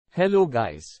Hello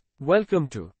guys. Welcome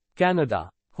to Canada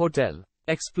Hotel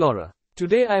Explorer.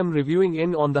 Today I am reviewing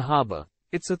Inn on the Harbour.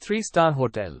 It's a 3-star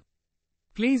hotel.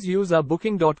 Please use our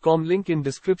booking.com link in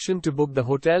description to book the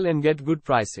hotel and get good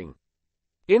pricing.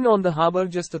 Inn on the Harbour,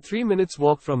 just a 3 minutes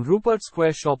walk from Rupert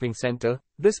Square Shopping Center.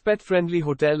 This pet-friendly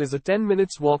hotel is a 10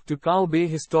 minutes walk to Cow Bay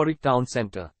Historic Town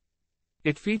Center.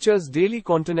 It features daily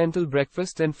continental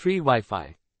breakfast and free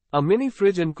Wi-Fi. A mini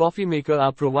fridge and coffee maker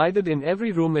are provided in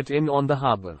every room at Inn on the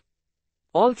Harbour.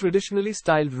 All traditionally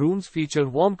styled rooms feature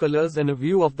warm colors and a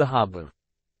view of the harbour.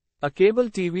 A cable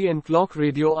TV and clock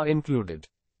radio are included.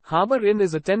 Harbour Inn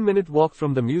is a 10-minute walk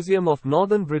from the Museum of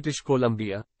Northern British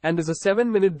Columbia, and is a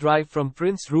 7-minute drive from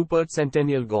Prince Rupert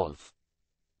Centennial Golf.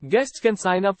 Guests can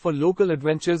sign up for local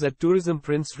adventures at Tourism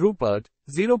Prince Rupert,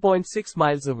 0.6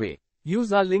 miles away.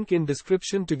 Use our link in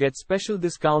description to get special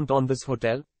discount on this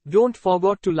hotel. Don't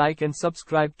forget to like and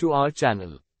subscribe to our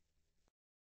channel.